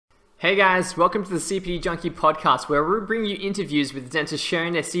Hey guys, welcome to the CPD Junkie podcast, where we bring you interviews with dentists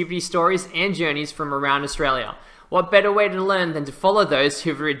sharing their CPD stories and journeys from around Australia. What better way to learn than to follow those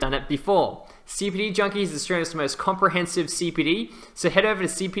who've already done it before? CPD Junkie is Australia's most comprehensive CPD, so head over to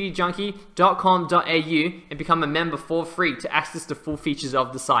cpdjunkie.com.au and become a member for free to access the full features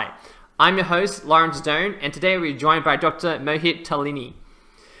of the site. I'm your host, Lawrence Doan, and today we're joined by Dr. Mohit Tolani.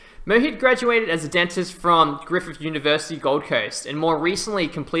 Mohit graduated as a dentist from Griffith University, Gold Coast, and more recently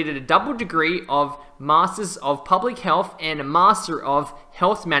completed a double degree of Masters of Public Health and a Master of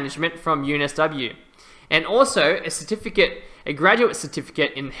Health Management from UNSW, and also a graduate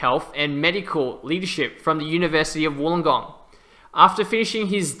certificate in Health and Medical Leadership from the University of Wollongong. After finishing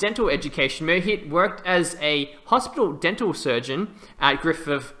his dental education, Mohit worked as a hospital dental surgeon at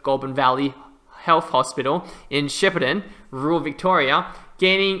Griffith Goulburn Valley Health Hospital in Shepparton, rural Victoria,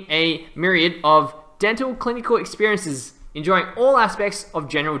 gaining a myriad of dental clinical experiences, enjoying all aspects of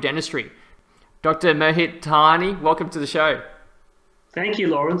general dentistry. Dr. Mohit Tolani, welcome to the show. Thank you,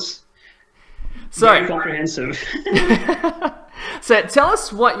 Lawrence. Very comprehensive. So tell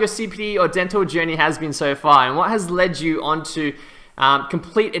us what your CPD or dental journey has been so far, and what has led you on to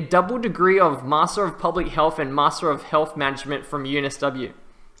complete a double degree of Master of Public Health and Master of Health Management from UNSW.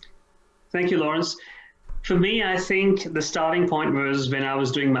 Thank you, Lawrence. For me, I think the starting point was when I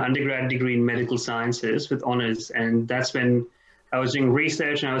was doing my undergrad degree in medical sciences with honors, and that's when I was doing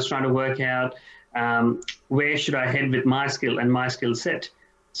research and I was trying to work out where should I head with my skill and my skill set.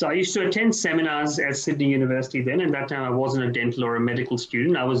 So I used to attend seminars at Sydney University then, and that time I wasn't a dental or a medical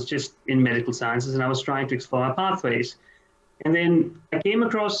student. I was just in medical sciences and I was trying to explore my pathways. And then I came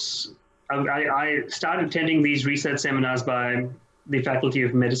across, I started attending these research seminars by the Faculty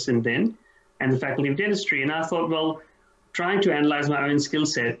of Medicine then, and the Faculty of Dentistry. And I thought, well, trying to analyze my own skill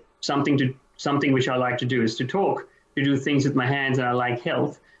set, something which I like to do is to talk, to do things with my hands, and I like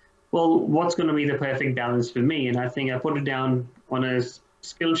health. Well, what's going to be the perfect balance for me? And I think I put it down on a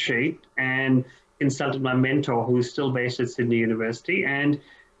skill sheet and consulted my mentor, who is still based at Sydney University. And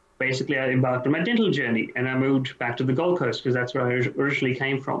basically I embarked on my dental journey and I moved back to the Gold Coast because that's where I originally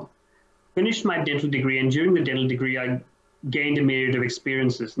came from. Finished my dental degree, and during the dental degree, I gained a myriad of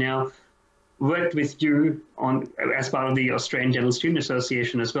experiences. Now, worked with you as part of the Australian Dental Student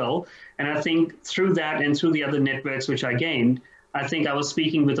Association as well. And I think through that and through the other networks which I gained, I think I was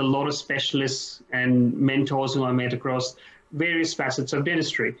speaking with a lot of specialists and mentors who I met across various facets of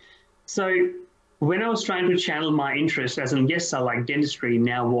dentistry. So when I was trying to channel my interest as in, yes, I like dentistry,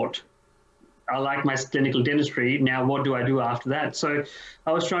 now what? I like my clinical dentistry, now what do I do after that? So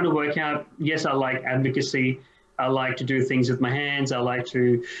I was trying to work out, yes, I like advocacy, I like to do things with my hands. I like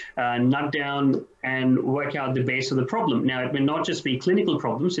to nut down and work out the base of the problem. Now, it may not just be clinical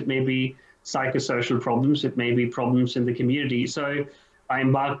problems. It may be psychosocial problems. It may be problems in the community. So I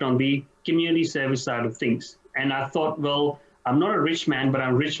embarked on the community service side of things. And I thought, well, I'm not a rich man, but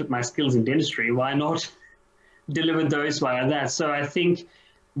I'm rich with my skills in dentistry. Why not deliver those via that? So I think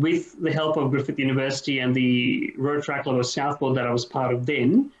with the help of Griffith University and the Rotaract Club of Southport that I was part of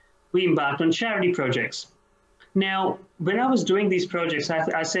then, we embarked on charity projects. Now, when I was doing these projects,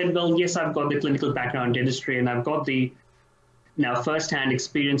 I said, well, yes, I've got the clinical background in dentistry and I've got the now first-hand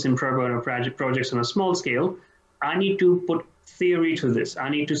experience in pro bono projects on a small scale. I need to put theory to this. I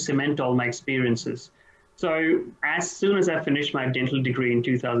need to cement all my experiences. So as soon as I finished my dental degree in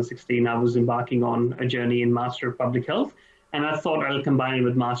 2016, I was embarking on a journey in Master of Public Health, and I thought I'll combine it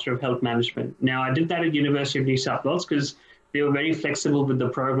with Master of Health Management. Now, I did that at University of New South Wales because they were very flexible with the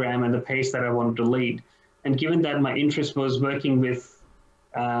program and the pace that I wanted to lead. And given that my interest was working with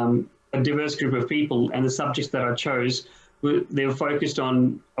a diverse group of people, and the subjects that I chose, they were focused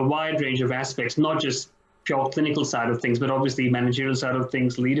on a wide range of aspects, not just pure clinical side of things, but obviously managerial side of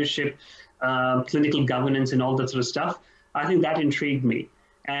things, leadership, clinical governance, and all that sort of stuff. I think that intrigued me.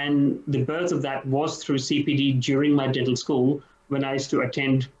 And the birth of that was through CPD during my dental school, when I used to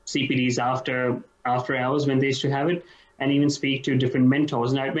attend CPDs after hours when they used to have it, and even speak to different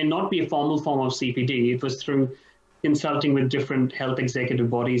mentors. Now, it may not be a formal form of CPD. It was through consulting with different health executive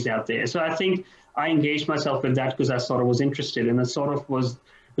bodies out there. So I think I engaged myself with that because I sort of was interested, and I sort of was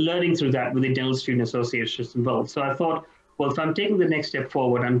learning through that with the Dental Student Association involved. So I thought, well, if I'm taking the next step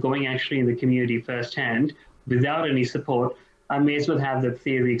forward, I'm going actually in the community firsthand without any support, I may as well have that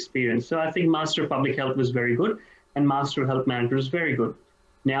theory experience. So I think Master of Public Health was very good, and Master of Health Management was very good.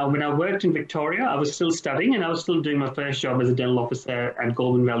 Now, when I worked in Victoria, I was still studying and I was still doing my first job as a dental officer at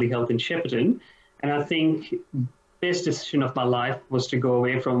Goulburn Valley Health in Shepparton. And I think the best decision of my life was to go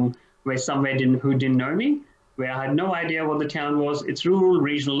away from somewhere who didn't know me, where I had no idea what the town was. It's rural,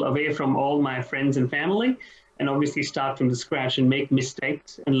 regional, away from all my friends and family. and obviously start from the scratch and make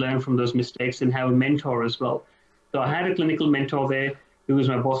mistakes and learn from those mistakes and have a mentor as well. So I had a clinical mentor there who was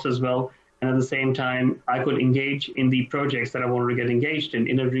my boss as well. And at the same time, I could engage in the projects that I wanted to get engaged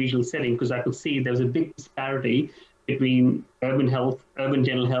in a regional setting, because I could see there was a big disparity between urban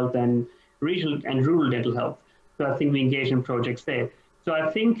dental health, and regional and rural dental health. So I think we engaged in projects there. So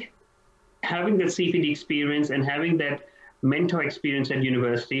I think having that CPD experience and having that mentor experience at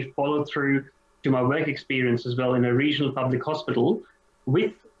university followed through to my work experience as well in a regional public hospital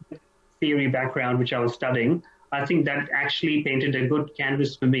with theory background, which I was studying, I think that actually painted a good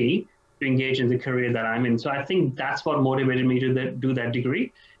canvas for me to engage in the career that I'm in. So I think that's what motivated me to do that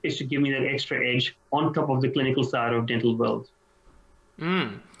degree, is to give me that extra edge on top of the clinical side of dental world.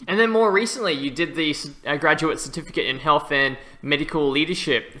 And then more recently, you did the graduate certificate in health and medical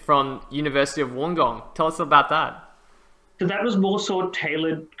leadership from University of Wollongong. Tell us about that. So that was more so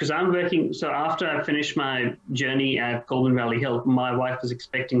tailored, because I'm working. So after I finished my journey at Goulburn Valley Health, my wife was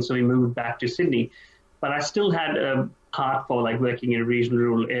expecting, so we moved back to Sydney. But I still had a heart for like working in regional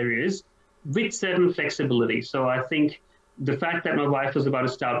rural areas with certain flexibility. So I think the fact that my wife was about to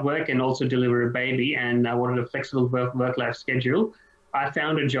start work and also deliver a baby, and I wanted a flexible work-life schedule, I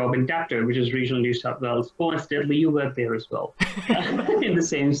found a job in Dapto, which is regional New South Wales. Coincidentally, you work there as well, in the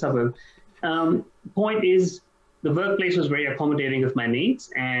same suburb. Point is, the workplace was very accommodating of my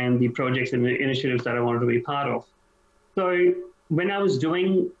needs and the projects and the initiatives that I wanted to be part of. So when I was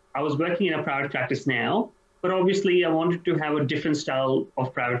working in a private practice now, but obviously I wanted to have a different style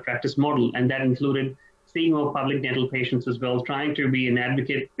of private practice model, and that included seeing more public dental patients as well, trying to be an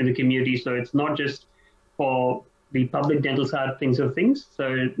advocate in the community. So it's not just for the public dental side of things,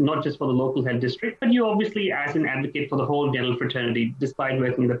 so not just for the local health district, but you obviously as an advocate for the whole dental fraternity, despite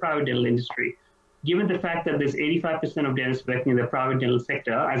working in the private dental industry. Given the fact that there's 85% of dentists working in the private dental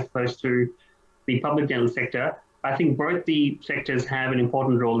sector as opposed to the public dental sector, I think both the sectors have an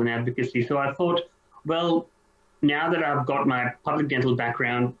important role in advocacy. So I thought, well, now that I've got my public dental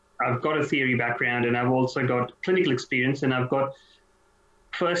background, I've got a theory background, and I've also got clinical experience, and I've got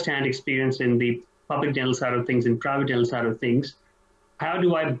first-hand experience in the public dental side of things and private dental side of things, how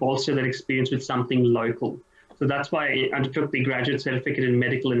do I bolster that experience with something local? So that's why I undertook the graduate certificate in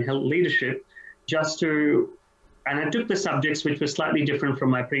medical and health leadership, and I took the subjects which were slightly different from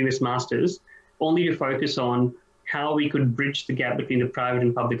my previous masters, only to focus on how we could bridge the gap between the private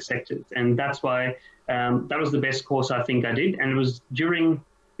and public sectors. And that's why that was the best course I think I did. And it was during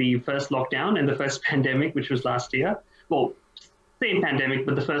the first lockdown and the first pandemic, which was last year. Well, same pandemic,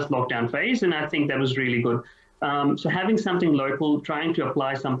 but the first lockdown phase. And I think that was really good. So having something local, trying to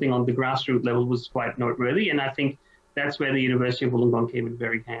apply something on the grassroots level was quite noteworthy. And I think that's where the University of Wollongong came in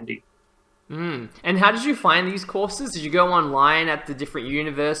very handy. And how did you find these courses? Did you go online at the different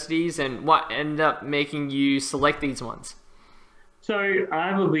universities, and what ended up making you select these ones? So I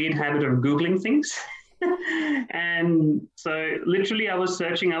have a weird habit of Googling things. And so literally I was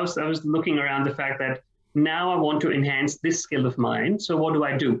searching, I was looking around the fact that now I want to enhance this skill of mine. So what do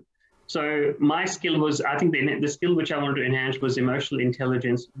I do? So my skill was, I think the skill which I wanted to enhance was emotional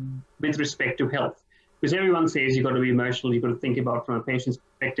intelligence with respect to health. Because everyone says you've got to be emotional, you've got to think about from a patient's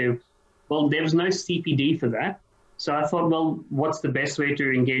perspective. Well, there was no CPD for that. So I thought, well, what's the best way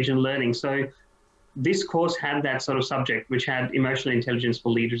to engage in learning? So this course had that sort of subject, which had emotional intelligence for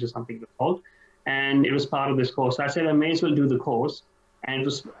leaders or something it was called. And it was part of this course. So I said, I may as well do the course. And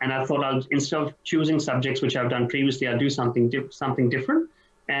I thought instead of choosing subjects, which I've done previously, I'll do something different.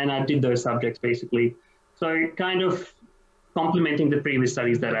 And I did those subjects basically. So kind of complementing the previous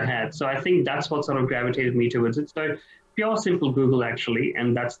studies that I had. So I think that's what sort of gravitated me towards it. So pure simple Google actually,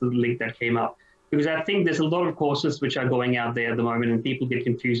 and that's the link that came up. Because I think there's a lot of courses which are going out there at the moment, and people get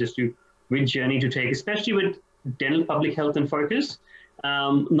confused as to which journey to take, especially with dental public health and focus.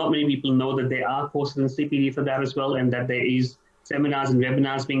 Not many people know that there are courses in CPD for that as well, and that there is seminars and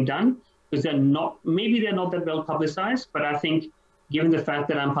webinars being done, because maybe they're not that well publicized, but I think given the fact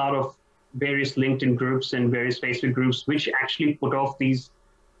that I'm part of various LinkedIn groups and various Facebook groups, which actually put off these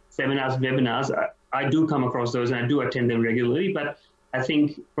seminars and webinars, I do come across those and I do attend them regularly. But I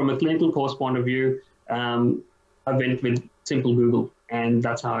think from a clinical course point of view, I went with simple Google, and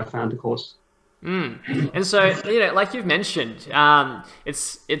that's how I found the course. And so, like you've mentioned,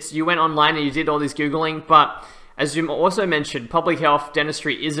 it's you went online and you did all this Googling, but as you also mentioned, public health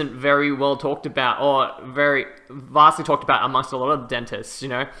dentistry isn't very well talked about, or very vastly talked about amongst a lot of dentists,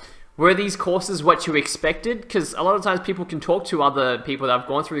 Were these courses what you expected? Because a lot of times people can talk to other people that have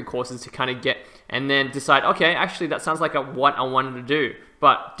gone through the courses to kind of get, and then decide, okay, actually that sounds like what I wanted to do.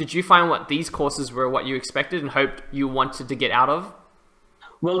 But did you find what these courses were what you expected and hoped you wanted to get out of?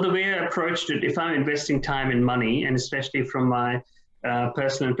 Well, the way I approached it, if I'm investing time and money, and especially from my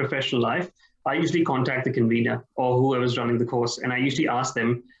personal and professional life, I usually contact the convener or whoever's running the course, and I usually ask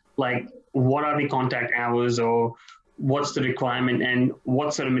them, like, what are the contact hours, or what's the requirement, and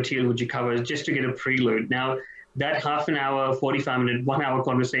what sort of material would you cover, just to get a preload. Now, that half an hour, 45-minute, 1 hour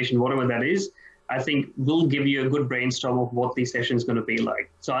conversation, whatever that is, I think will give you a good brainstorm of what the session is going to be like.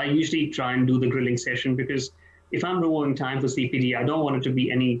 So I usually try and do the grilling session, because if I'm removing time for CPD, I don't want it to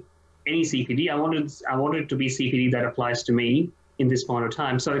be any CPD. I want it to be CPD that applies to me in this point of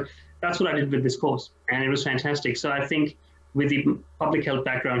time. So that's what I did with this course, and it was fantastic. So I think with the public health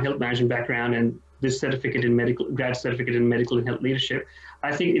background, health management background, and this certificate in grad certificate in medical and health leadership,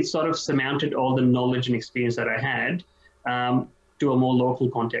 I think it sort of surmounted all the knowledge and experience that I had to a more local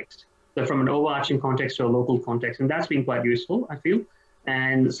context. So from an overarching context to a local context, and that's been quite useful, I feel,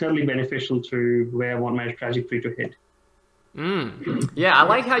 and certainly beneficial to where I want my trajectory to head. Yeah, I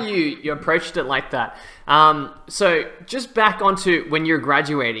like how you approached it like that. So just back onto when you're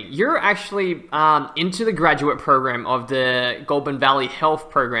graduating, you're actually into the graduate program of the Goulburn Valley Health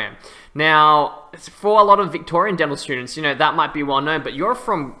program. Now, for a lot of Victorian dental students, that might be well known, but you're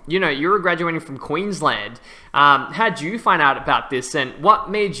from, you're graduating from Queensland. How did you find out about this, and what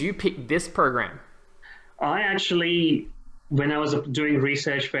made you pick this program? I actually, when I was doing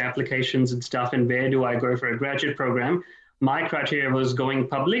research for applications and stuff, and where do I go for a graduate program, my criteria was going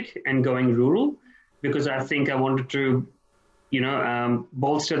public and going rural, because I think I wanted to,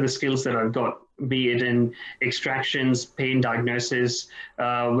 bolster the skills that I've got, be it in extractions, pain diagnosis,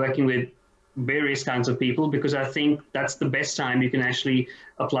 working with various kinds of people, because I think that's the best time you can actually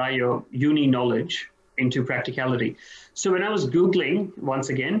apply your uni knowledge into practicality. So when I was Googling, once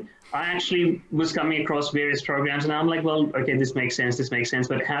again, I actually was coming across various programs, and I'm like, well, okay, this makes sense,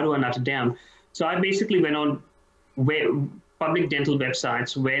 but how do I nut it down? So I basically went on public dental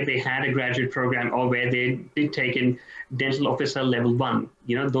websites where they had a graduate program, or where they did take in dental officer level 1,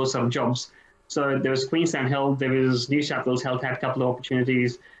 those sort of jobs. So there was Queensland Health, there was New South Wales Health, had a couple of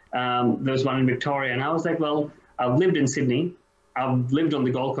opportunities. There was one in Victoria, and I was like, well, I've lived in Sydney, I've lived on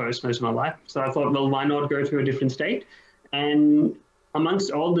the Gold Coast most of my life, so I thought, well, why not go to a different state? And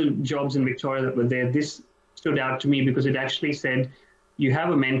amongst all the jobs in Victoria that were there, this stood out to me, because it actually said you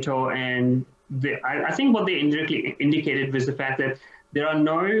have a mentor, and I think what they indirectly indicated was the fact that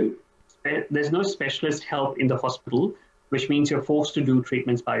there's no specialist help in the hospital, which means you're forced to do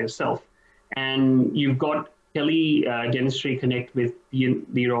treatments by yourself. And you've got Tele Dentistry Connect with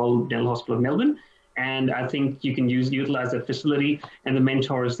the Royal Dental Hospital of Melbourne, and I think you can utilize that facility, and the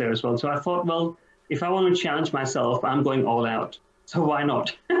mentor is there as well. So I thought, well, if I want to challenge myself, I'm going all out. So why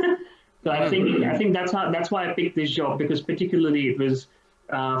not? So I think that's why I picked this job, because particularly it was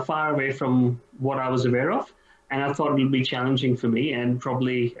far away from what I was aware of, and I thought it would be challenging for me, and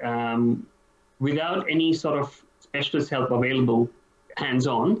probably without any sort of specialist help available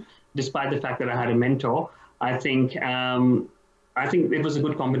hands-on, despite the fact that I had a mentor. I think it was a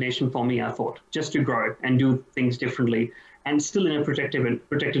good combination for me, I thought, just to grow and do things differently, and still in a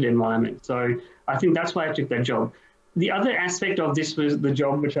protected environment. So I think that's why I took that job. The other aspect of this was the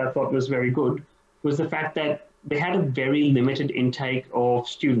job, which I thought was very good, was the fact that they had a very limited intake of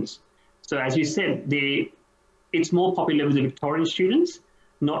students. So as you said, it's more popular with the Victorian students,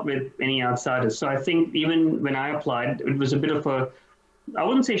 not with any outsiders. So I think even when I applied, it was a bit of I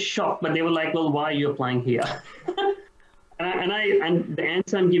wouldn't say shock, but they were like, well, why are you applying here? and the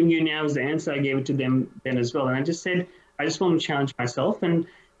answer I'm giving you now is the answer I gave it to them then as well. And I just said, I just want to challenge myself. And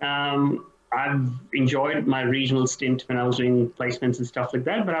I've enjoyed my regional stint when I was doing placements and stuff like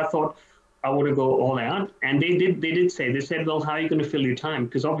that, but I thought I want to go all out. And they said, well, how are you going to fill your time?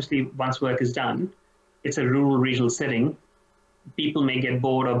 Because obviously once work is done, it's a rural regional setting, people may get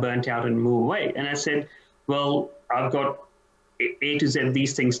bored or burnt out and move away. And I said, well, I've got A to Z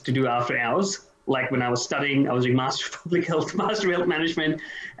these things to do after hours. Like when I was studying, I was doing Master of Public Health, Master of Health Management,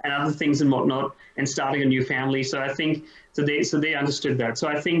 and other things and whatnot, and starting a new family. So I think, so they understood that. So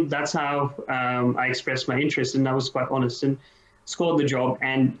I think that's how I expressed my interest, and I was quite honest and scored the job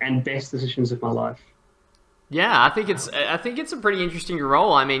and best decisions of my life. Yeah, I think it's a pretty interesting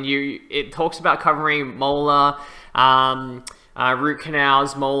role. I mean, it talks about covering molar, root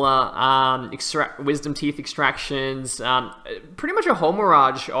canals, molar, wisdom teeth extractions, pretty much a whole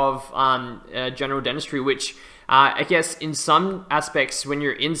mirage of general dentistry, which I guess in some aspects, when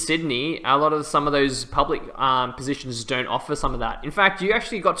you're in Sydney, some of those public positions don't offer some of that. In fact, you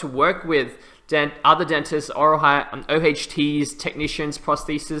actually got to work with other dentists, OHTs, technicians,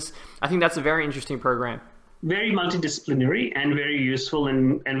 prosthetists. I think that's a very interesting program. Very multidisciplinary and very useful.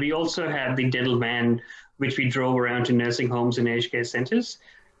 And we also had the dental van which we drove around to nursing homes and aged care centers.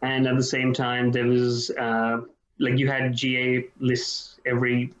 And at the same time, there was like you had GA lists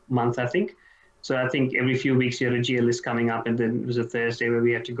every month, I think. So I think every few weeks you had a GA list coming up, and then it was a Thursday where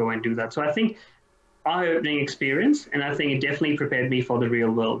we had to go and do that. So I think eye-opening experience, and I think it definitely prepared me for the real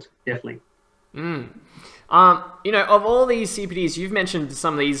world, definitely. You know, of all these CPDs, you've mentioned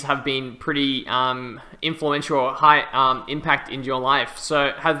some of these have been pretty influential or high impact in your life.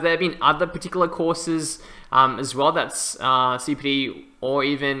 So have there been other particular courses as well that's CPD or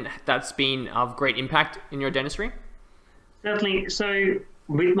even that's been of great impact in your dentistry? Certainly. So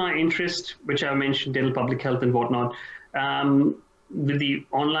with my interest, which I mentioned, dental public health and whatnot, with the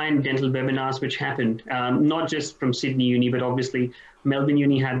online dental webinars which happened, not just from Sydney Uni, but obviously Melbourne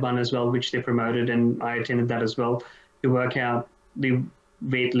Uni had one as well, which they promoted, and I attended that as well to work out the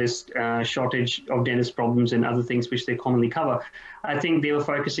waitlist, shortage of dentist problems and other things which they commonly cover. I think they were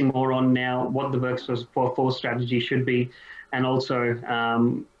focusing more on now what the workforce for strategy should be, and also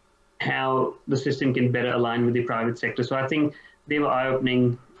how the system can better align with the private sector. So I think they were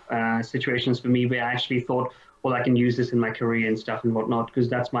eye-opening situations for me where I actually thought, well, I can use this in my career and stuff and whatnot, because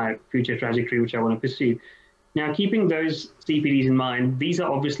that's my future trajectory, which I want to pursue. Now, keeping those CPDs in mind, these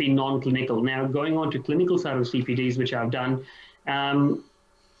are obviously non-clinical. Now, going on to clinical side of CPDs, which I've done,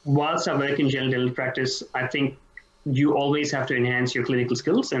 whilst I work in general dental practice, I think you always have to enhance your clinical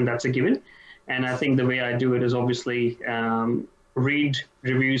skills, and that's a given. And I think the way I do it is obviously read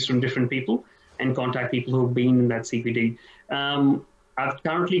reviews from different people and contact people who've been in that CPD. I've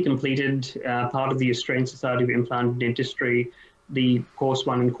currently completed part of the Australian Society of Implant Dentistry, the course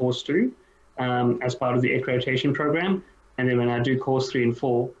 1 and course 2, as part of the accreditation program. And then when I do course 3 and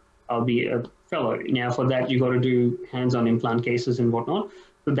 4, I'll be a fellow. Now for that, you got to do hands-on implant cases and whatnot.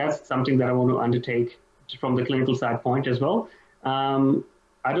 So that's something that I want to undertake from the clinical side point as well.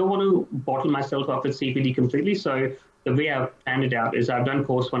 I don't want to bottle myself up with CPD completely. So the way I've planned it out is I've done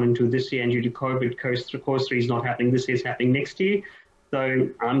course 1 and 2 this year, and due to COVID, course 3 is not happening this year, it's happening next year. So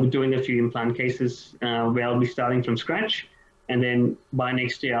I'm doing a few implant cases where I'll be starting from scratch. And then by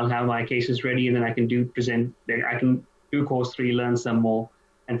next year, I'll have my cases ready, and then I can do course 3, learn some more,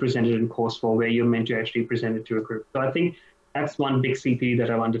 and present it in course 4, where you're meant to actually present it to a group. So I think that's one big CPD that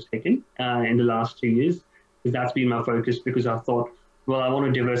I've undertaken in the last 2 years, because that's been my focus, because I thought, well, I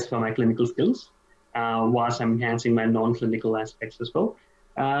want to diversify my clinical skills whilst I'm enhancing my non-clinical aspects as well.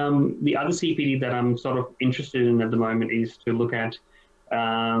 The other CPD that I'm sort of interested in at the moment is to look at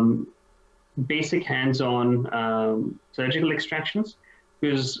basic hands-on surgical extractions,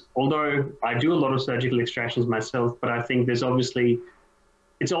 because although I do a lot of surgical extractions myself, but I think it's always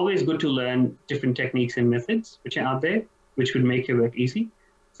good to learn different techniques and methods which are out there, which would make your work easy.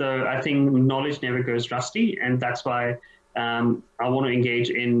 So I think knowledge never goes rusty, and that's why I want to engage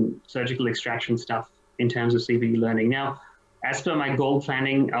in surgical extraction stuff in terms of CPD learning. Now, as per my goal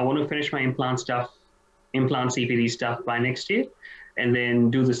planning, I want to finish my implant CPD stuff by next year, and then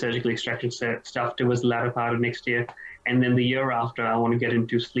do the surgical extraction stuff towards the latter part of next year. And then the year after, I want to get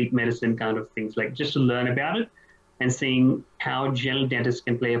into sleep medicine kind of things, like just to learn about it and seeing how general dentists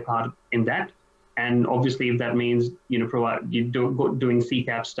can play a part in that. And obviously, if that means, doing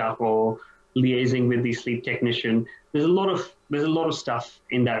CPAP stuff or liaising with the sleep technician, there's a lot of stuff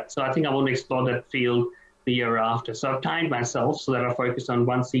in that. So I think I want to explore that field the year after. So I've timed myself so that I focus on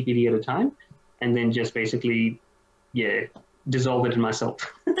one CPD at a time, and then just basically, dissolve it in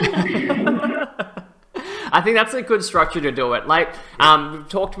myself. I think that's a good structure to do it. Like, we've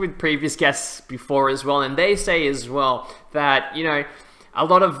talked with previous guests before as well, and they say as well that, a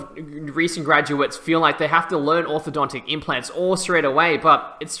lot of recent graduates feel like they have to learn orthodontic implants all straight away,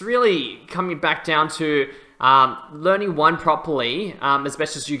 but it's really coming back down to learning one properly as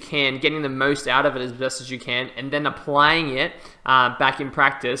best as you can, getting the most out of it as best as you can, and then applying it back in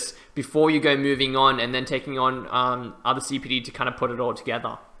practice before you go moving on and then taking on other CPD to kind of put it all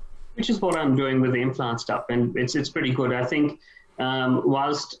together. Which is what I'm doing with the implant stuff, and it's pretty good. I think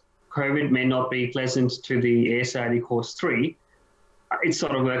whilst COVID may not be pleasant to the ASID course 3, it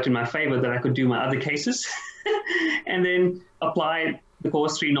sort of worked in my favor that I could do my other cases and then apply the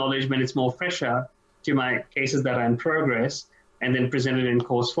course 3 knowledge when it's more fresher to my cases that are in progress, and then present it in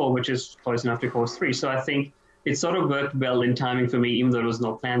course 4, which is close enough to course 3. So I think it sort of worked well in timing for me, even though it was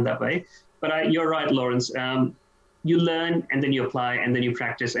not planned that way. But you're right, Lawrence. You learn, and then you apply, and then you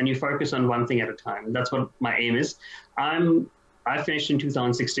practice, and you focus on one thing at a time. And that's what my aim is. I finished in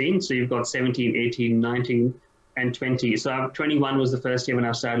 2016, so you've got 17, 18, 19, and 20. So 21 was the first year when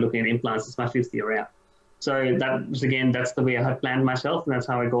I started looking at implants. It's my 5th year out. So that was, again, that's the way I had planned myself, and that's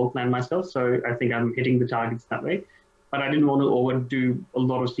how I goal planned myself. So I think I'm hitting the targets that way. But I didn't want to overdo a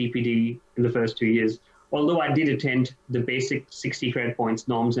lot of CPD in the first 2 years. although I did attend the basic 60 credit points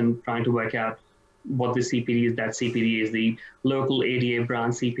norms and trying to work out what the CPD is, that CPD is the local ADA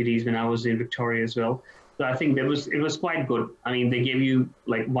branch CPDs when I was in Victoria as well. So I think it was quite good. I mean, they gave you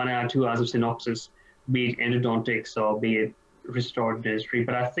like 1 hour, 2 hours of synopsis, be it endodontics or be it restorative dentistry.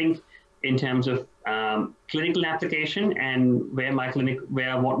 But I think in terms of clinical application and where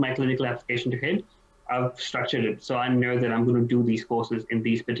I want my clinical application to head, I've structured it. So I know that I'm going to do these courses in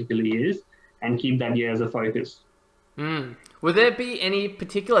these particular years and keep that year as a focus. Will there be any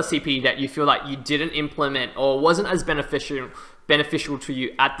particular CPD that you feel like you didn't implement or wasn't as beneficial to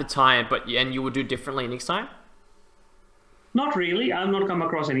you at the time, and you will do differently next time? Not really. I've not come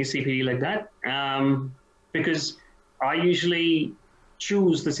across any CPD like that because I usually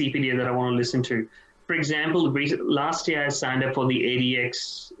choose the CPD that I want to listen to. For example, last year I signed up for the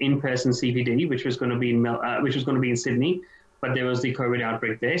ADX in-person CPD, which was going to be in Sydney, but there was the COVID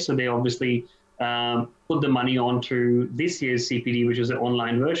outbreak there, so they obviously put the money onto this year's CPD, which was an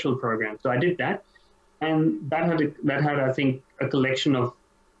online virtual program. So I did that, and that had I think a collection of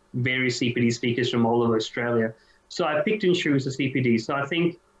various CPD speakers from all over Australia. So I picked and chose the CPD. So I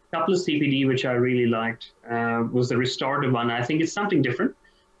think a couple of CPD which I really liked was the restorative one. I think it's something different.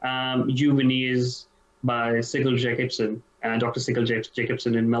 Veneers by Sigil Jacobson, Dr. Sigil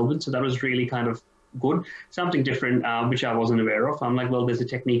Jacobson in Melbourne. So that was really kind of good, something different, which I wasn't aware of. I'm like, well, there's a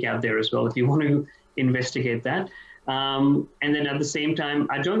technique out there as well if you want to investigate that. And then at the same time,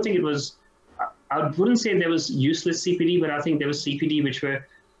 I don't think it was, I wouldn't say there was useless CPD, but I think there was CPD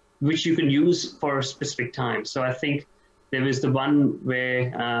which you can use for a specific time. So I think there was the one where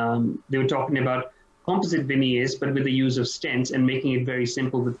they were talking about composite veneers, but with the use of stents and making it very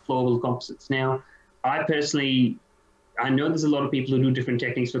simple with flowable composites. Now, I know there's a lot of people who do different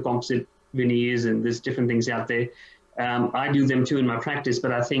techniques for composite veneers, and there's different things out there. I do them too in my practice,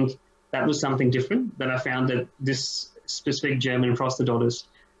 but I think that was something different that I found that this specific German prosthodontist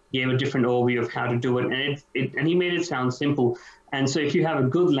gave a different overview of how to do it. And he made it sound simple. And so if you have a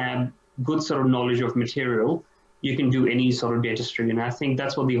good lab, good sort of knowledge of material, you can do any sort of dentistry. And I think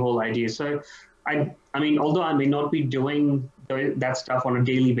that's what the whole idea is. So I mean, although I may not be doing that stuff on a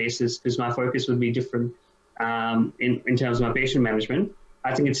daily basis, because my focus would be different in terms of my patient management,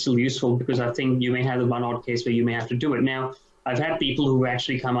 I think it's still useful because I think you may have the one odd case where you may have to do it. Now, I've had people who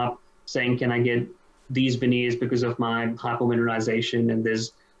actually come up saying, can I get these veneers because of my hypomineralization, and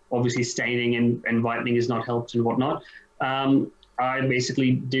there's obviously staining and whitening is not helped and whatnot. I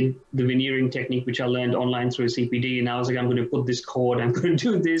basically did the veneering technique, which I learned online through a CPD, and I was like, I'm going to put this cord, I'm going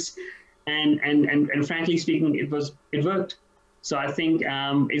to do this. And frankly speaking, it worked. So I think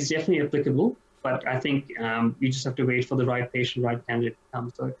it's definitely applicable. But I think you just have to wait for the right patient, right candidate to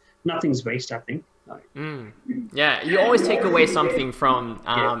come. So nothing's waste, I think. Yeah, you always take away something from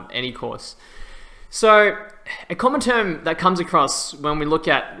any course. So a common term that comes across when we look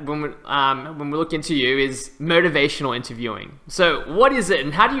into you is motivational interviewing. So what is it,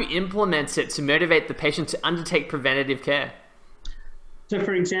 and how do you implement it to motivate the patient to undertake preventative care? So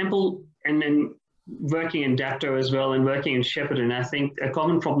for example, and then working in Dapto as well and working in Shepparton, I think a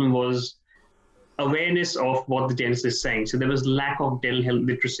common problem was awareness of what the dentist is saying. So there was lack of dental health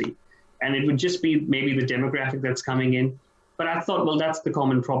literacy, and it would just be maybe the demographic that's coming in. But I thought, well, that's the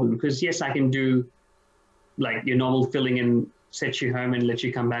common problem, because yes, I can do like your normal filling and set you home and let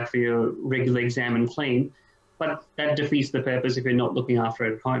you come back for your regular exam and clean, but that defeats the purpose if you're not looking after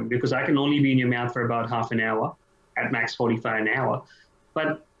it at home, because I can only be in your mouth for about half an hour, at max 45 an hour,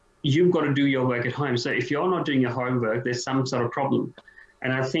 but you've got to do your work at home. So if you're not doing your homework, there's some sort of problem.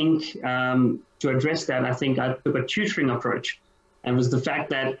 And I think to address that, I think I took a tutoring approach, and was the fact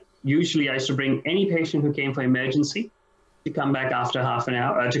that usually I used to bring any patient who came for emergency to come back after half an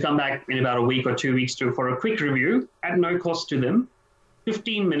hour, to come back in about a week or 2 weeks for a quick review at no cost to them,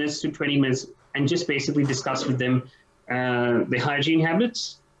 15 minutes to 20 minutes, and just basically discuss with them the hygiene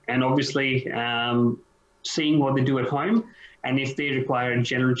habits, and obviously seeing what they do at home, and if they require a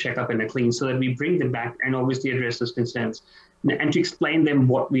general checkup and a clean, so that we bring them back and obviously address those concerns, and to explain them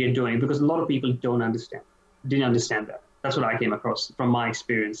what we are doing, because a lot of people didn't understand that. That's what I came across from my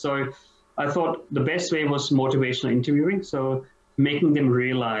experience. So I thought the best way was motivational interviewing. So making them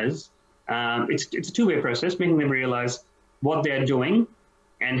realize, it's a two-way process, making them realize what they're doing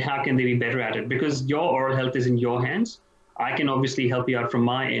and how can they be better at it, because your oral health is in your hands. I can obviously help you out from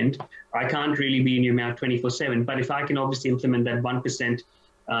my end. I can't really be in your mouth 24/7, but if I can obviously implement that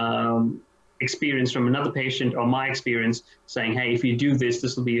 1% experience from another patient, or my experience saying, hey, if you do this,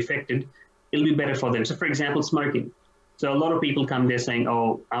 this will be affected, it'll be better for them. So for example, smoking. So a lot of people come there saying,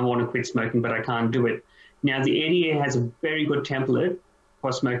 oh, I want to quit smoking, but I can't do it. Now the ADA has a very good template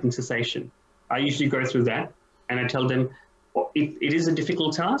for smoking cessation. I usually go through that and I tell them, it is a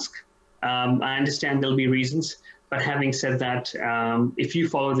difficult task. I understand there'll be reasons, but having said that, if you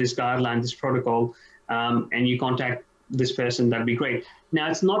follow this guideline, this protocol, and you contact this person, that'd be great. Now,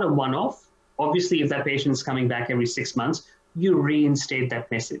 it's not a one-off. Obviously, if that patient is coming back every 6 months, you reinstate that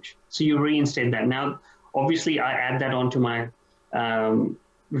message. So you reinstate that. Now, obviously, I add that onto my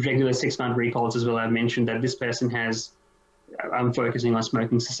regular 6-month recalls as well. I mentioned that this person I'm focusing on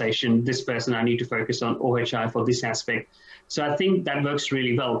smoking cessation. This person, I need to focus on OHI for this aspect. So I think that works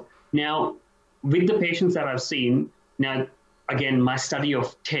really well. Now, with the patients that I've seen, now, again, my study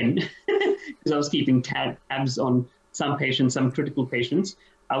of 10, because I was keeping tabs on some patients, some critical patients,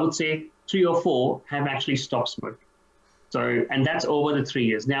 I would say 3 or 4 have actually stopped smoking. So, and that's over the 3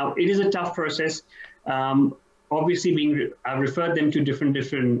 years. Now, it is a tough process. Obviously, I've referred them to different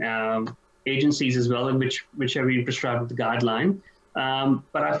agencies as well, in which have been prescribed the guideline.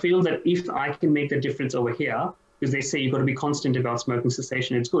 But I feel that if I can make the difference over here, because they say you've got to be constant about smoking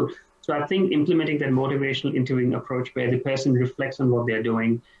cessation, it's good. So I think implementing that motivational interviewing approach where the person reflects on what they're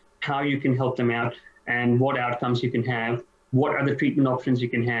doing, how you can help them out, and what outcomes you can have, what other treatment options you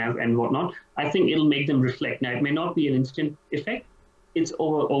can have, and whatnot, I think it'll make them reflect. Now, it may not be an instant effect, it's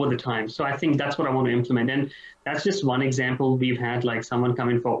over the time. So I think that's what I want to implement. And that's just one example. We've had like someone come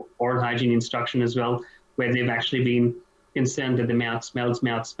in for oral hygiene instruction as well, where they've actually been concerned that the mouth smells.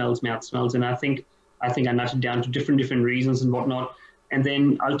 And I think I nutted down to different reasons and whatnot. And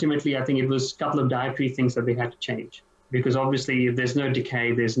then ultimately, I think it was a couple of dietary things that they had to change. Because obviously, if there's no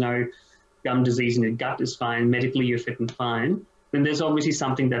decay, there's no gum disease and the gut is fine, medically you're fit and fine, then there's obviously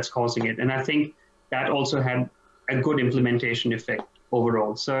something that's causing it. And I think that also had a good implementation effect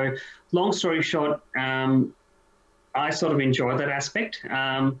overall. So long story short, I sort of enjoy that aspect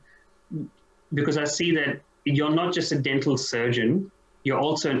because I see that you're not just a dental surgeon, you're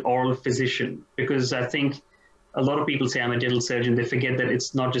also an oral physician. Because I think a lot of people say I'm a dental surgeon, they forget that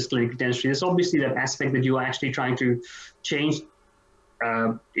it's not just clinical dentistry. There's obviously that aspect that you are actually trying to change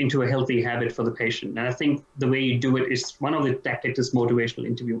into a healthy habit for the patient. And I think the way you do it is one of the tactics is motivational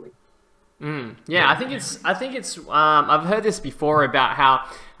interviewing. Yeah, I think it's. I've heard this before about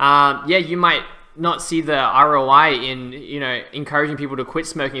how, you might not see the ROI in encouraging people to quit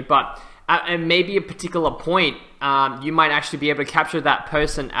smoking, but at maybe a particular point, you might actually be able to capture that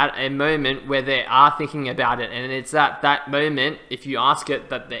person at a moment where they are thinking about it, and it's at that moment, if you ask it,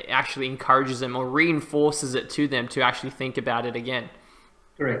 that it actually encourages them or reinforces it to them to actually think about it again.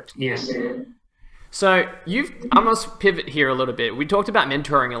 Correct. Yes. So I must pivot here a little bit. We talked about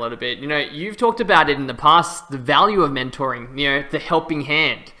mentoring a little bit. You've talked about it in the past, the value of mentoring, the helping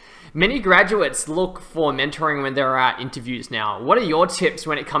hand. Many graduates look for mentoring when they're at interviews now. What are your tips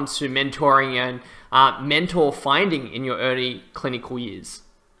when it comes to mentoring and mentor finding in your early clinical years?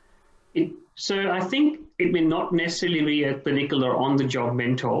 So I think it may not necessarily be a clinical or on-the-job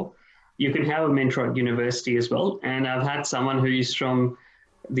mentor. You can have a mentor at university as well. And I've had someone who is from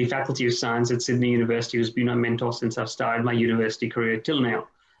the Faculty of Science at Sydney University who's been a mentor since I've started my university career till now.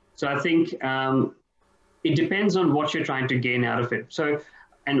 So I think it depends on what you're trying to gain out of it.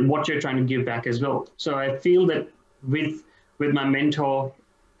 And what you're trying to give back as well. So I feel that with my mentor,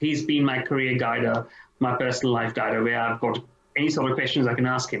 he's been my career guider, my personal life guider, where I've got any sort of questions I can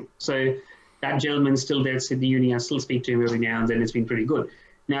ask him. So that gentleman's still there at Sydney Uni. I still speak to him every now and then. It's been pretty good.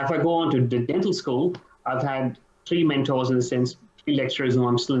 Now, if I go on to the dental school, I've had 3 mentors in a sense, 3 lecturers who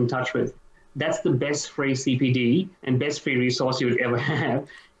I'm still in touch with. That's the best free CPD and best free resource you would ever have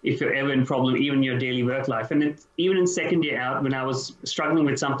if you're ever in problem, even in your daily work life. And even in second year out, when I was struggling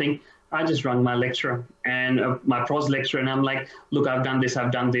with something, I just rang my lecturer and my pros lecturer, and I'm like, look, I've done this,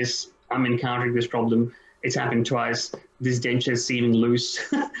 I'm encountering this problem. It's happened twice. This denture is seeming loose.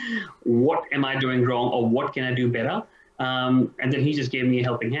 What am I doing wrong, or what can I do better? And then he just gave me a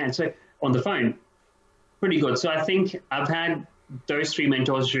helping hand. So on the phone, pretty good. So I think I've had those 3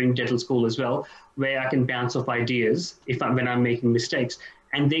 mentors during dental school as well, where I can bounce off ideas when I'm making mistakes.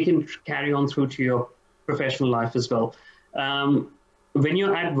 And they can carry on through to your professional life as well. When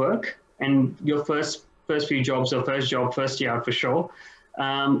you're at work and your first few jobs or first year out for sure,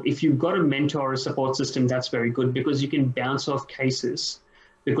 if you've got a mentor or a support system, that's very good because you can bounce off cases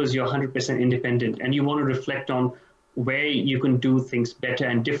because you're 100% independent and you want to reflect on where you can do things better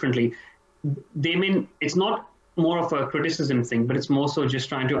and differently. It's not more of a criticism thing, but it's more so just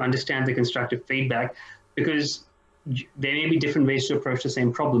trying to understand the constructive feedback because there may be different ways to approach the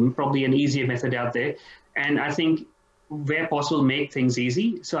same problem, probably an easier method out there. And I think where possible, make things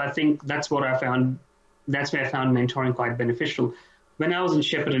easy. So I think that's what I found. That's where I found mentoring quite beneficial. When I was in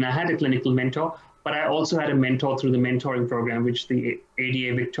Shepparton, I had a clinical mentor, but I also had a mentor through the mentoring program, which the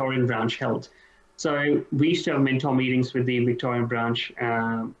ADA Victorian branch held. So we used to have mentor meetings with the Victorian branch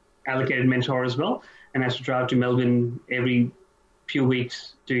allocated mentor as well, and I had to drive to Melbourne every few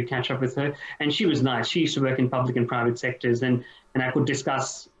weeks to catch up with her. And she was nice. She used to work in public and private sectors, and I could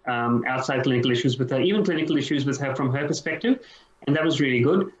discuss outside clinical issues with her, even clinical issues with her from her perspective. And that was really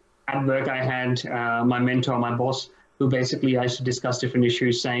good. At work, I had my mentor, my boss, who basically I used to discuss different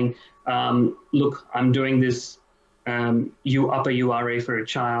issues, saying, look, I'm doing this upper URA for a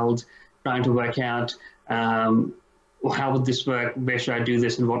child, trying to work out how would this work, where should I do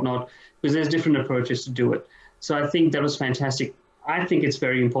this and whatnot, because there's different approaches to do it. So I think that was fantastic. I think it's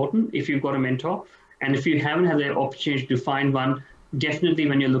very important if you've got a mentor, and if you haven't had the opportunity to find one, definitely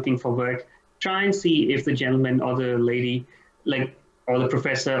when you're looking for work, try and see if the gentleman or the lady, or the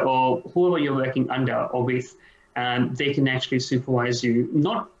professor or whoever you're working under or with, they can actually supervise you,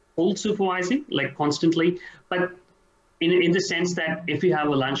 not full supervising, like constantly, but in the sense that if you have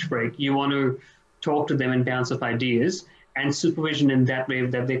a lunch break, you want to talk to them and bounce off ideas, and supervision in that way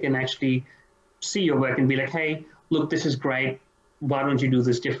that they can actually see your work and be like, hey, look, this is great. Why don't you do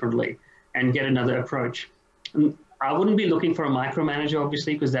this differently and get another approach? And I wouldn't be looking for a micromanager,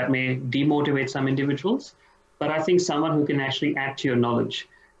 obviously, because that may demotivate some individuals. But I think someone who can actually add to your knowledge,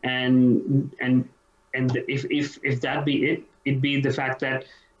 and if that be it, it'd be the fact that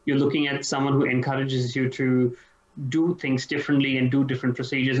you're looking at someone who encourages you to do things differently and do different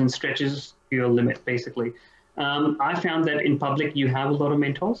procedures and stretches your limit, basically. I found that in public, you have a lot of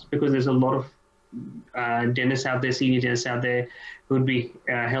mentors because there's a lot of dentists out there, senior dentists out there who would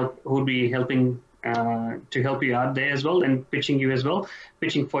be helping to help you out there as well, and pitching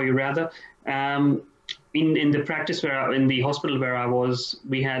for you rather. In the practice in the hospital where I was,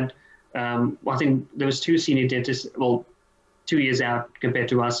 we had, I think there was 2 senior dentists, well, 2 years out compared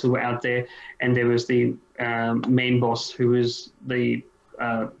to us who were out there, and there was the main boss who was the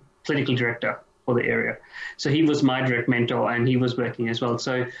clinical director for the area. So he was my direct mentor, and he was working as well.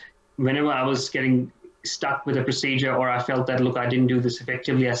 So whenever I was getting stuck with a procedure, or I felt that, look, I didn't do this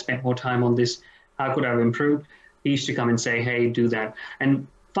effectively, I spent more time on this, how could I have improved? He used to come and say, hey, do that. And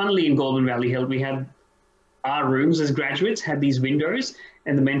funnily, in Goulburn Valley Health, we had our rooms as graduates had these windows,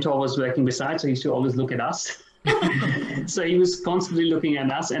 and the mentor was working beside, so he used to always look at us. So he was constantly looking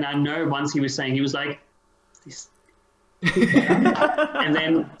at us, and I know once he was saying, he was like, this. And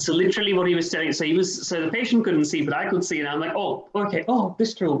then, so literally what he was telling, so the patient couldn't see, but I could see, and I'm like, oh, okay, oh,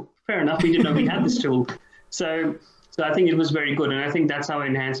 this tool, fair enough, we didn't know we had this tool. So I think it was very good, and I think that's how I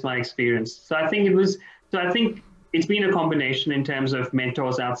enhanced my experience. So I think it's been a combination in terms of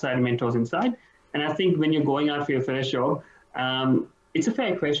mentors outside and mentors inside. And I think when you're going out for your first job, it's a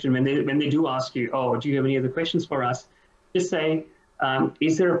fair question when they do ask you, oh, do you have any other questions for us? Just say,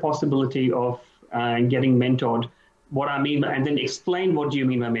 is there a possibility of getting mentored? What I mean, and then explain what do you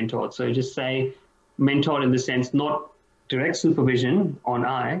mean by mentored. So just say mentored in the sense, not direct supervision on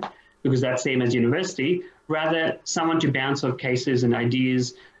eye, because that's same as university, rather someone to bounce off cases and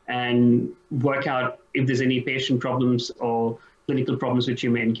ideas and work out if there's any patient problems or clinical problems which you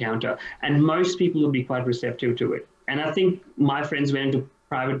may encounter. And most people will be quite receptive to it. And I think my friends went into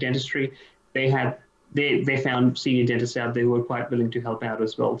private dentistry, they found senior dentists out there who were quite willing to help out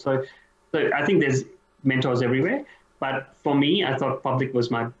as well. So I think there's mentors everywhere. But for me, I thought public was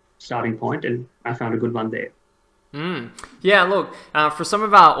my starting point, and I found a good one there. Yeah, look, for some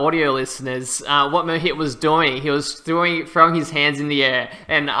of our audio listeners, what Mohit was doing, he was throwing his hands in the air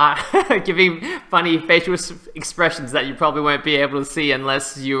and giving funny facial expressions that you probably won't be able to see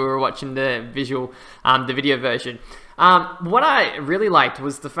unless you were watching the video version. What I really liked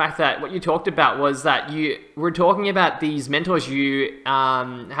was the fact that what you talked about was that you were talking about these mentors you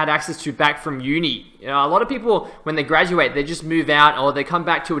had access to back from uni. You know, a lot of people, when they graduate, they just move out or they come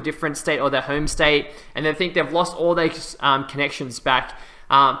back to a different state or their home state, and they think they've lost all their connections back.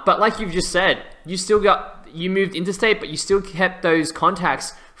 But like you've just said, you moved interstate, but you still kept those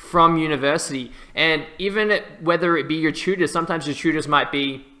contacts from university. And even whether it be your tutors, sometimes your tutors might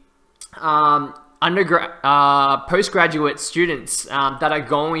be postgraduate students that are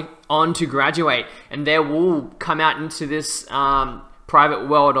going on to graduate, and they will come out into this private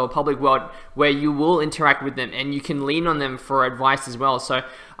world or public world where you will interact with them and you can lean on them for advice as well. So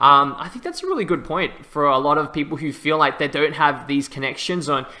I think that's a really good point for a lot of people who feel like they don't have these connections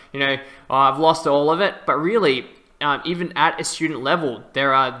on, oh, I've lost all of it. But really, even at a student level,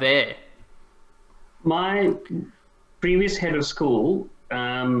 there. My previous head of school,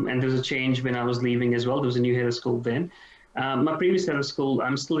 and there was a change when I was leaving as well. There was a new head of school then. My previous head of school,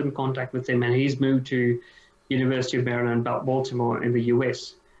 I'm still in contact with him, and he's moved to University of Maryland, Baltimore in the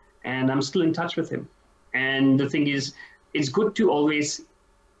US. and I'm still in touch with him. And the thing is, it's good to always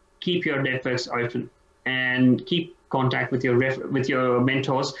keep your networks open and keep contact with your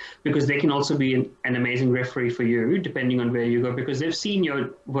mentors, because they can also be an amazing referee for you depending on where you go, because they've seen your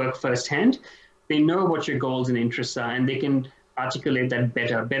work firsthand. They know what your goals and interests are, and they can articulate that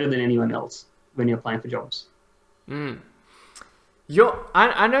better than anyone else when you're applying for jobs. I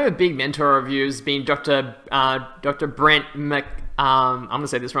know a big mentor of yours has been Dr. Brent I'm going to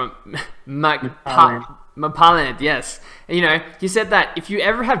say this wrong. Mapaland, yes. You know, he said that if you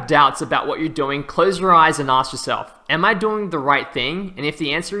ever have doubts about what you're doing, close your eyes and ask yourself, am I doing the right thing? And if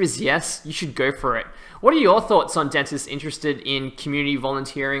the answer is yes, you should go for it. What are your thoughts on dentists interested in community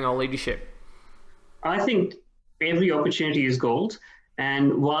volunteering or leadership? I think every opportunity is gold.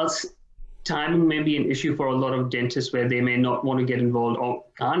 And whilst timing may be an issue for a lot of dentists where they may not want to get involved or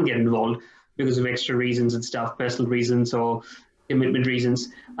can't get involved because of extra reasons and stuff, personal reasons or commitment reasons,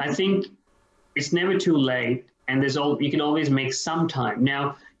 I think it's never too late, and you can always make some time.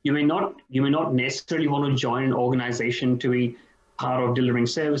 Now, you may not necessarily want to join an organization to be part of delivering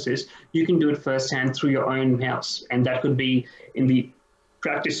services. You can do it firsthand through your own house, and that could be in the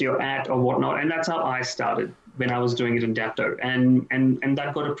practice you're at or whatnot. And that's how I started when I was doing it in Dapto, and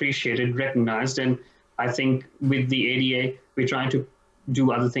that got appreciated, recognized. And I think with the ADA, we're trying to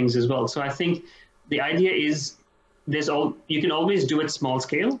do other things as well. So I think the idea is you can always do it small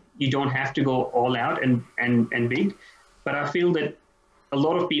scale. You don't have to go all out and big. But I feel that a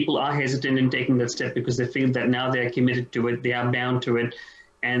lot of people are hesitant in taking that step because they feel that now they're committed to it, they are bound to it,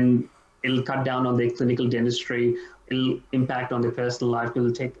 and it'll cut down on their clinical dentistry, it'll impact on their personal life,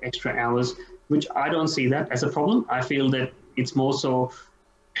 it'll take extra hours, which I don't see that as a problem. I feel that it's more so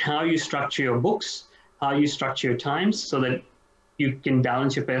how you structure your books, how you structure your times so that you can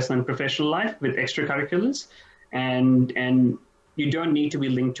balance your personal and professional life with extracurriculars. And you don't need to be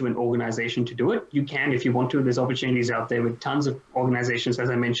linked to an organization to do it. You can if you want to. There's opportunities out there with tons of organizations, as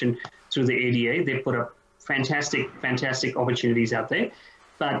I mentioned, through the ADA. They put up fantastic opportunities out there.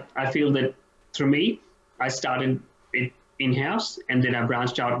 But I feel that through me, I started it in-house, and then I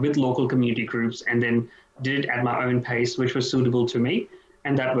branched out with local community groups, and then did it at my own pace, which was suitable to me,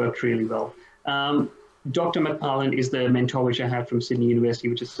 and that worked really well. Dr. McParland is the mentor which I have from Sydney University,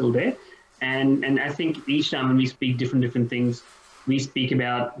 which is still there. And I think each time when we speak different things, we speak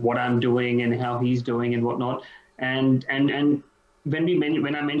about what I'm doing and how he's doing and whatnot. And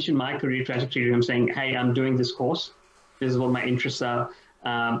when I mention my career trajectory, I'm saying, hey, I'm doing this course. This is what my interests are.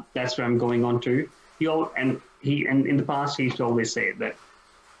 That's where I'm going on to. And in the past, he used to always say that,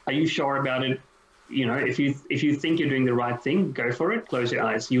 are you sure about it? You know, if you think you're doing the right thing, go for it. Close your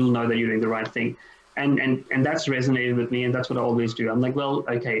eyes. You'll know that you're doing the right thing. And that's resonated with me, and that's what I always do. I'm like, well,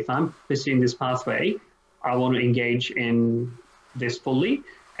 okay, if I'm pursuing this pathway, I want to engage in this fully,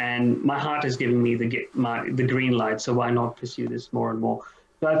 and my heart is giving me the green light, so why not pursue this more and more?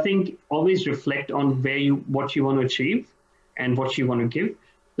 So I think always reflect on what you want to achieve and what you want to give.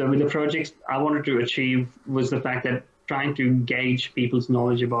 So with the projects I wanted to achieve was the fact that trying to gauge people's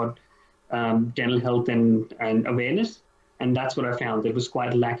knowledge about dental health and awareness. And that's what I found. It was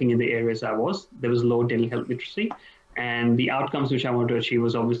quite lacking in the areas I was. There was low dental health literacy. And the outcomes which I wanted to achieve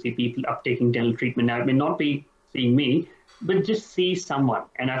was obviously people uptaking dental treatment. Now, it may not be seeing me, but just see someone.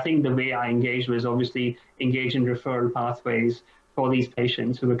 And I think the way I engaged was obviously engage in referral pathways for these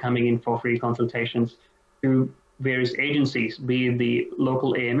patients who were coming in for free consultations to various agencies, be it the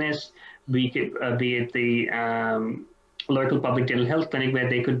local AMS, be it the local public dental health clinic, where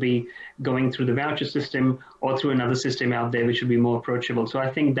they could be going through the voucher system or through another system out there which would be more approachable. So I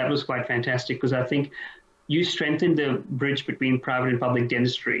think that was quite fantastic, because I think you strengthen the bridge between private and public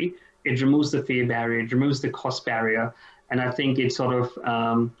dentistry. It removes the fear barrier, it removes the cost barrier, and I think it sort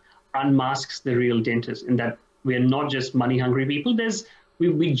of unmasks the real dentist, in that we are not just money hungry people.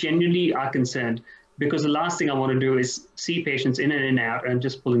 We genuinely are concerned, because the last thing I want to do is see patients in and out and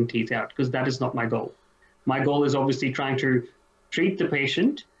just pulling teeth out, because that is not my goal. My goal is obviously trying to treat the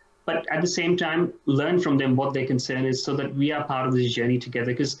patient, but at the same time, learn from them what their concern is, so that we are part of this journey together,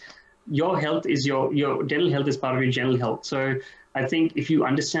 because your health is your dental health is part of your general health. So I think if you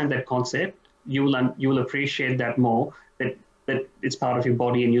understand that concept, you will appreciate that more, that it's part of your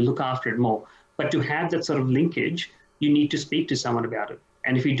body and you look after it more. But to have that sort of linkage, you need to speak to someone about it.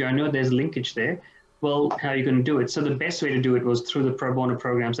 And if you don't know there's linkage there, well, how are you going to do it? So the best way to do it was through the pro bono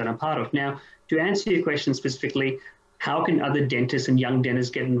programs that I'm part of. Now, to answer your question specifically, how can other dentists and young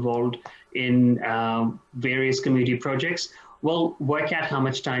dentists get involved in various community projects? Well, work out how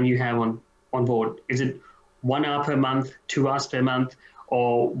much time you have on board. Is it 1 hour per month, 2 hours per month,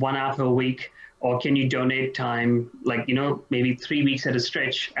 or 1 hour per week? or can you donate time, like, maybe 3 weeks at a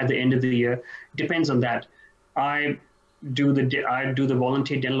stretch at the end of the year? Depends on that. I do the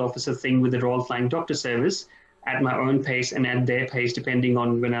volunteer dental officer thing with the Royal Flying Doctor Service at my own pace and at their pace, depending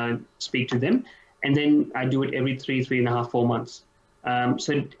on when I speak to them. And then I do it every 3.5, 4 months.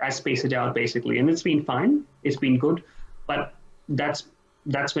 So I space it out basically, and it's been fine. It's been good, but that's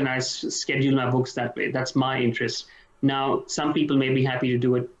when I schedule my books that way. That's my interest. Now, some people may be happy to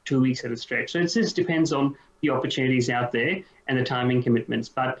do it 2 weeks at a stretch. So it just depends on the opportunities out there and the timing commitments.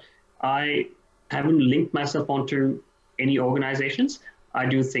 But I haven't linked myself onto any organizations. I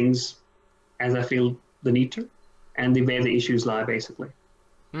do things as I feel the need to, and where the issues lie, basically.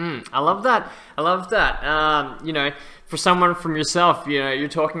 I love that. I love that. For someone from yourself, you're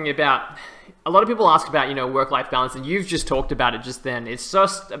talking about, a lot of people ask about, work-life balance, and you've just talked about it just then. It's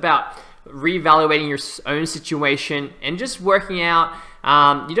just about reevaluating your own situation and just working out.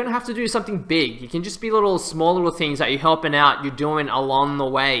 You don't have to do something big. You can just be small little things that you're helping out, you're doing along the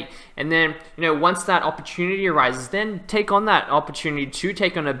way. And then, once that opportunity arises, then take on that opportunity to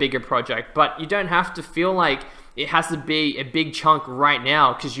take on a bigger project. But you don't have to feel like it has to be a big chunk right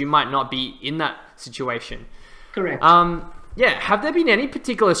now, because you might not be in that situation. Correct. Have there been any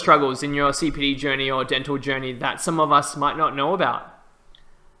particular struggles in your CPD journey or dental journey that some of us might not know about?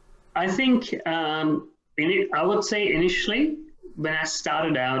 I think I would say initially, when I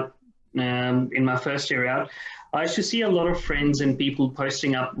started out in my first year out, I used to see a lot of friends and people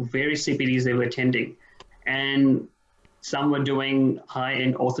posting up various CPDs they were attending, and some were doing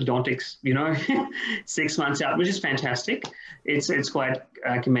high-end orthodontics, 6 months out, which is fantastic. It's quite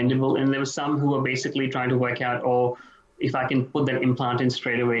commendable. And there were some who were basically trying to work out, or if I can put that implant in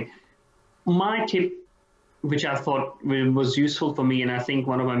straight away. My tip, which I thought was useful for me, and I think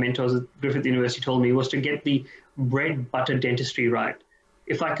one of my mentors at Griffith University told me, was to get the bread butter dentistry right.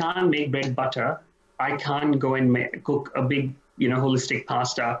 If I can't make bread butter, I can't go and cook a big, holistic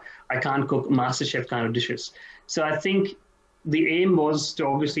pasta. I can't cook MasterChef kind of dishes. So I think the aim was to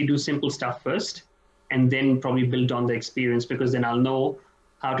obviously do simple stuff first, and then probably build on the experience, because then I'll know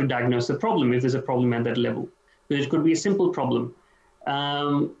how to diagnose the problem if there's a problem at that level. Because it could be a simple problem.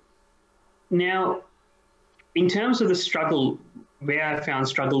 Now, in terms of the struggle, where I found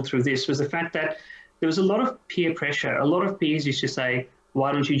struggle through this was the fact that there was a lot of peer pressure. A lot of peers used to say,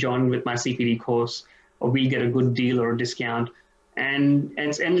 why don't you join with my CPD course, or we get a good deal or a discount? And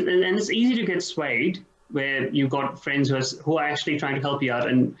it's easy to get swayed, where you've got friends who are actually trying to help you out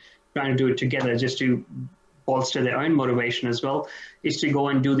and trying to do it together just to bolster their own motivation as well, is to go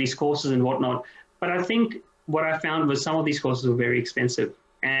and do these courses and whatnot. But I think what I found was some of these courses were very expensive,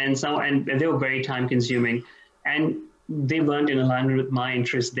 and they were very time consuming, and they weren't in alignment with my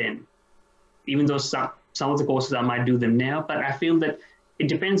interest then. Even though some of the courses I might do them now, but I feel that it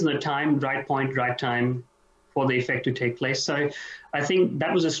depends on the time, right point, right time for the effect to take place. So I think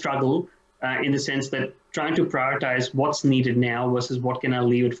that was a struggle in the sense that trying to prioritize what's needed now versus what can I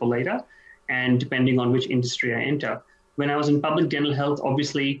leave it for later, and depending on which industry I enter. When I was in public dental health,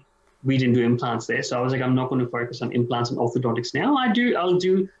 obviously we didn't do implants there. So I was like, I'm not going to focus on implants and orthodontics now. I'll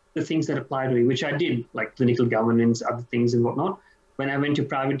do the things that apply to me, which I did, like clinical governance, other things and whatnot. When I went to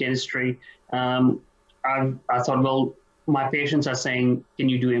private dentistry, I thought, well, my patients are saying, can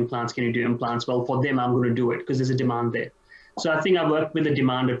you do implants? Can you do implants? Well, for them, I'm going to do it because there's a demand there. So I think I work with a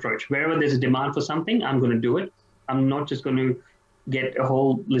demand approach. Wherever there's a demand for something, I'm going to do it. I'm not just going to get a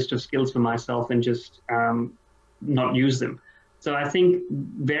whole list of skills for myself and just not use them. So I think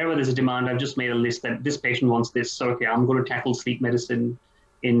wherever there's a demand, I've just made a list that this patient wants this. So, okay, I'm going to tackle sleep medicine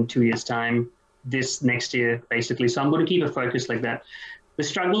in 2 years' time, this next year, basically. So I'm going to keep a focus like that.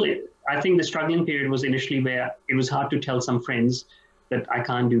 I think the struggling period was initially where it was hard to tell some friends that I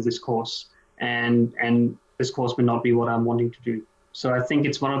can't do this course, and this course may not be what I'm wanting to do. So I think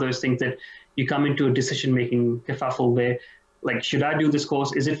it's one of those things that you come into a decision-making kerfuffle where, like, should I do this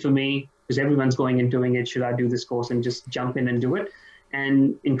course? Is it for me? Because everyone's going and doing it. Should I do this course and just jump in and do it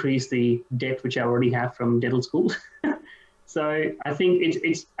and increase the debt which I already have from dental school? So I think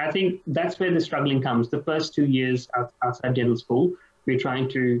I think that's where the struggling comes. The first 2 years outside dental school, we're trying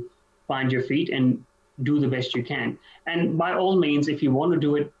to find your feet and do the best you can. And by all means, if you want to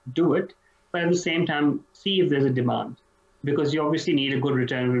do it, do it. But at the same time, see if there's a demand, because you obviously need a good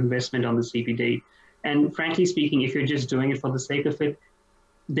return on investment on the CPD. And frankly speaking, if you're just doing it for the sake of it,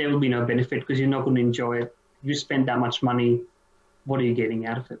 there will be no benefit because you're not going to enjoy it. You spend that much money, what are you getting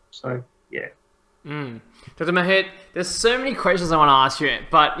out of it? So, yeah. Dr. Mohit, there's so many questions I want to ask you,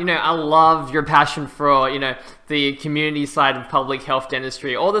 but I love your passion for the community side of public health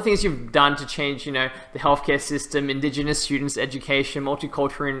dentistry, all the things you've done to change the healthcare system, Indigenous students' education,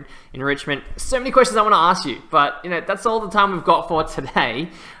 multicultural enrichment. So many questions I want to ask you, but that's all the time we've got for today.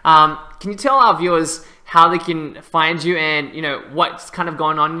 Can you tell our viewers how they can find you and what's kind of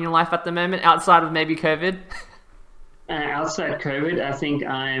going on in your life at the moment outside of maybe COVID? Outside COVID, I think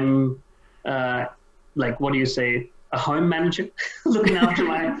I'm what do you say, a home manager, looking after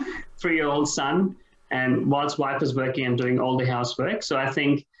my 3-year-old son, and whilst wife is working, I'm doing all the housework. So I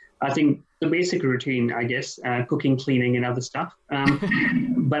think the basic routine, I guess, cooking, cleaning, and other stuff.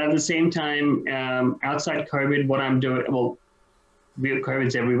 But at the same time, outside COVID, what I'm doing, well,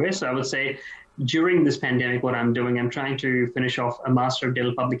 COVID's everywhere. So I would say during this pandemic, what I'm doing, I'm trying to finish off a Master of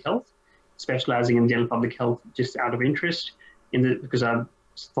Dental Public Health, specializing in dental public health, just out of interest, because I've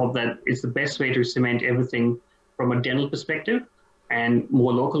thought that it's the best way to cement everything from a dental perspective and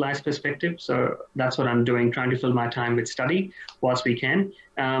more localized perspective. So that's what I'm doing, trying to fill my time with study whilst we can.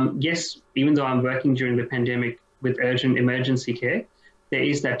 Yes, even though I'm working during the pandemic with urgent emergency care, there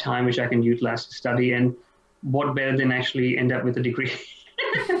is that time which I can utilize to study, and what better than actually end up with a degree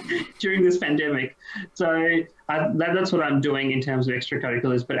during this pandemic. So that's what I'm doing in terms of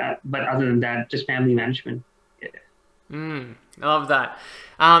extracurriculars, but other than that, just family management. I love that.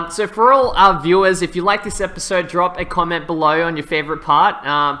 So for all our viewers, if you like this episode, drop a comment below on your favorite part,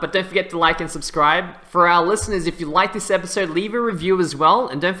 but don't forget to like and subscribe. For our listeners, if you like this episode, leave a review as well,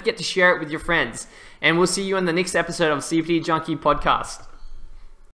 and don't forget to share it with your friends. And we'll see you in the next episode of CPD Junkie Podcast.